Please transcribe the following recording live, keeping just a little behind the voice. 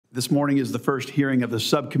This morning is the first hearing of the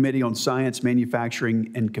Subcommittee on Science,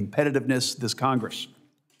 Manufacturing, and Competitiveness this Congress.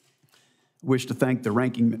 I wish to thank the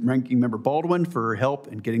ranking member Baldwin for her help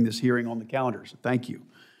in getting this hearing on the calendar, so thank you.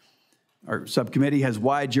 Our subcommittee has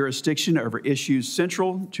wide jurisdiction over issues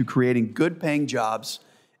central to creating good-paying jobs,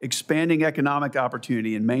 expanding economic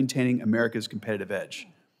opportunity, and maintaining America's competitive edge.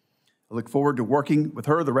 I look forward to working with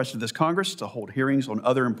her the rest of this Congress to hold hearings on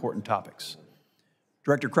other important topics.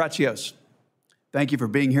 Director Kratsios, thank you for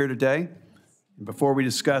being here today. And before we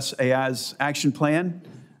discuss AI's action plan,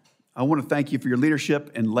 I want to thank you for your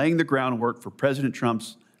leadership in laying the groundwork for President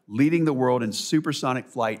Trump's leading the world in supersonic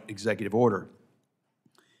flight executive order.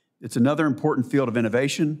 It's another important field of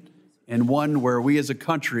innovation and one where we as a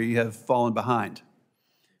country have fallen behind.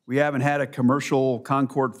 We haven't had a commercial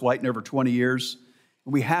Concorde flight in over 20 years,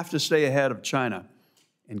 and we have to stay ahead of China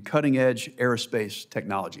in cutting-edge aerospace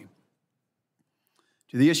technology.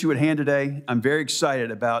 To the issue at hand today, I'm very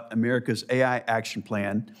excited about America's AI action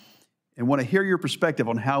plan and want to hear your perspective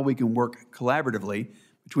on how we can work collaboratively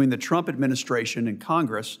between the Trump administration and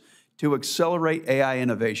Congress to accelerate AI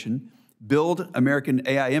innovation, build American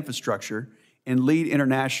AI infrastructure, and lead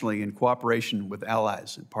internationally in cooperation with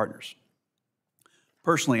allies and partners.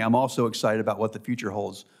 Personally, I'm also excited about what the future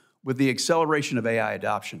holds with the acceleration of AI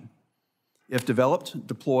adoption. If developed,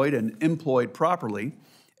 deployed, and employed properly,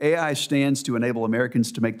 AI stands to enable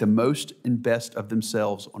Americans to make the most and best of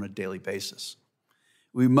themselves on a daily basis.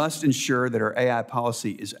 We must ensure that our AI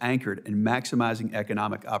policy is anchored in maximizing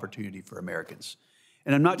economic opportunity for Americans.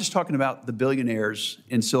 And I'm not just talking about the billionaires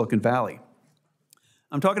in Silicon Valley.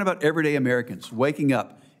 I'm talking about everyday Americans waking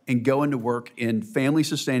up and going to work in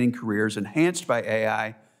family-sustaining careers enhanced by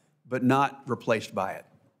AI, but not replaced by it.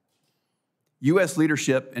 U.S.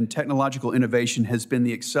 leadership and technological innovation has been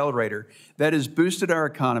the accelerator that has boosted our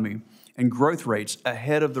economy and growth rates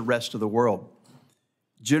ahead of the rest of the world.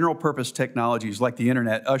 General-purpose technologies like the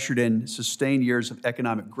internet ushered in sustained years of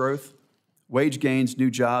economic growth, wage gains,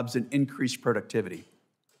 new jobs, and increased productivity.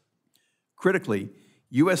 Critically,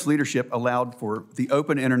 U.S. leadership allowed for the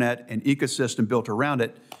open internet and ecosystem built around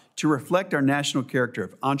it to reflect our national character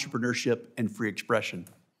of entrepreneurship and free expression.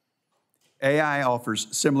 AI offers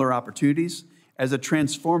similar opportunities as a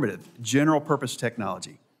transformative general-purpose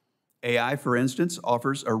technology. AI, for instance,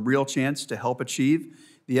 offers a real chance to help achieve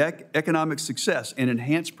the economic success and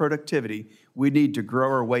enhance productivity we need to grow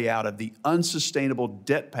our way out of the unsustainable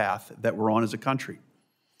debt path that we're on as a country.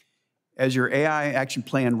 As your AI action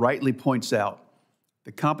plan rightly points out,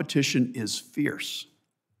 the competition is fierce.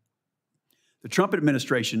 The Trump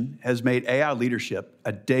administration has made AI leadership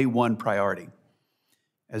a day-one priority.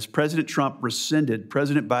 As President Trump rescinded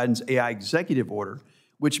President Biden's AI executive order,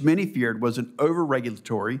 which many feared was an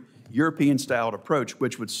over-regulatory, European-styled approach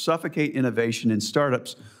which would suffocate innovation in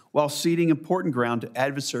startups while ceding important ground to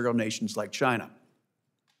adversarial nations like China.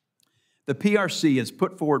 The PRC has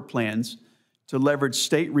put forward plans to leverage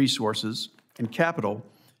state resources and capital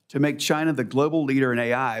to make China the global leader in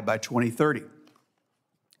AI by 2030.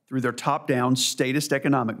 Through their top-down statist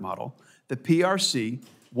economic model, the PRC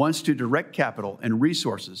wants to direct capital and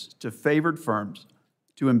resources to favored firms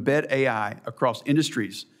to embed AI across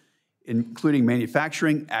industries, including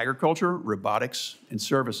manufacturing, agriculture, robotics, and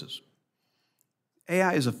services.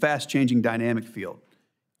 AI is a fast-changing dynamic field,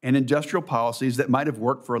 and industrial policies that might have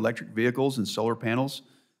worked for electric vehicles and solar panels,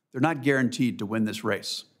 they're not guaranteed to win this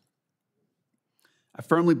race. I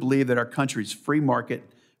firmly believe that our country's free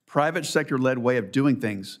market, private sector-led way of doing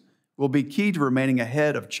things will be key to remaining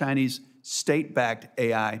ahead of Chinese state-backed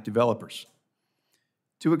AI developers.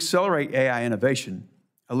 To accelerate AI innovation,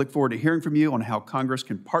 I look forward to hearing from you on how Congress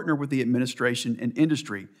can partner with the administration and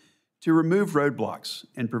industry to remove roadblocks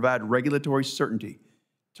and provide regulatory certainty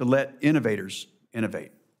to let innovators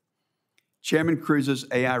innovate. Chairman Cruz's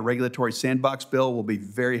AI regulatory sandbox bill will be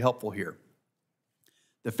very helpful here.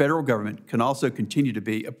 The federal government can also continue to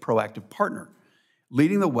be a proactive partner,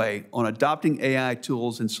 leading the way on adopting AI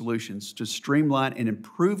tools and solutions to streamline and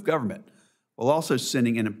improve government while also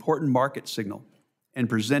sending an important market signal and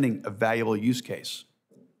presenting a valuable use case.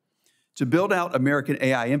 To build out American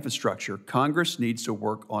AI infrastructure, Congress needs to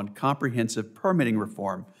work on comprehensive permitting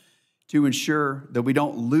reform to ensure that we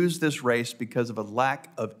don't lose this race because of a lack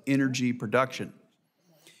of energy production.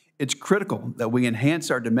 It's critical that we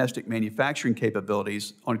enhance our domestic manufacturing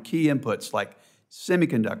capabilities on key inputs like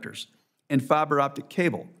semiconductors and fiber optic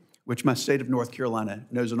cable, which my state of North Carolina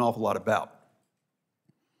knows an awful lot about.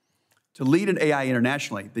 To lead in AI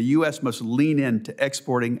internationally, the U.S. must lean into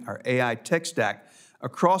exporting our AI tech stack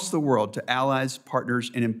across the world to allies,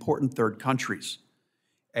 partners, and important third countries.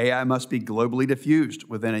 AI must be globally diffused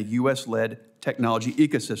within a U.S.-led technology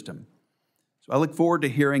ecosystem. So I look forward to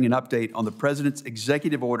hearing an update on the President's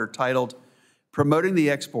executive order titled Promoting the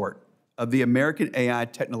Export of the American AI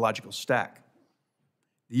Technological Stack.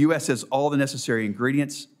 The U.S. has all the necessary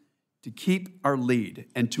ingredients to keep our lead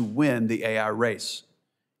and to win the AI race.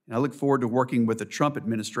 And I look forward to working with the Trump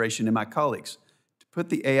administration and my colleagues to put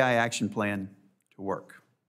the AI action plan to work.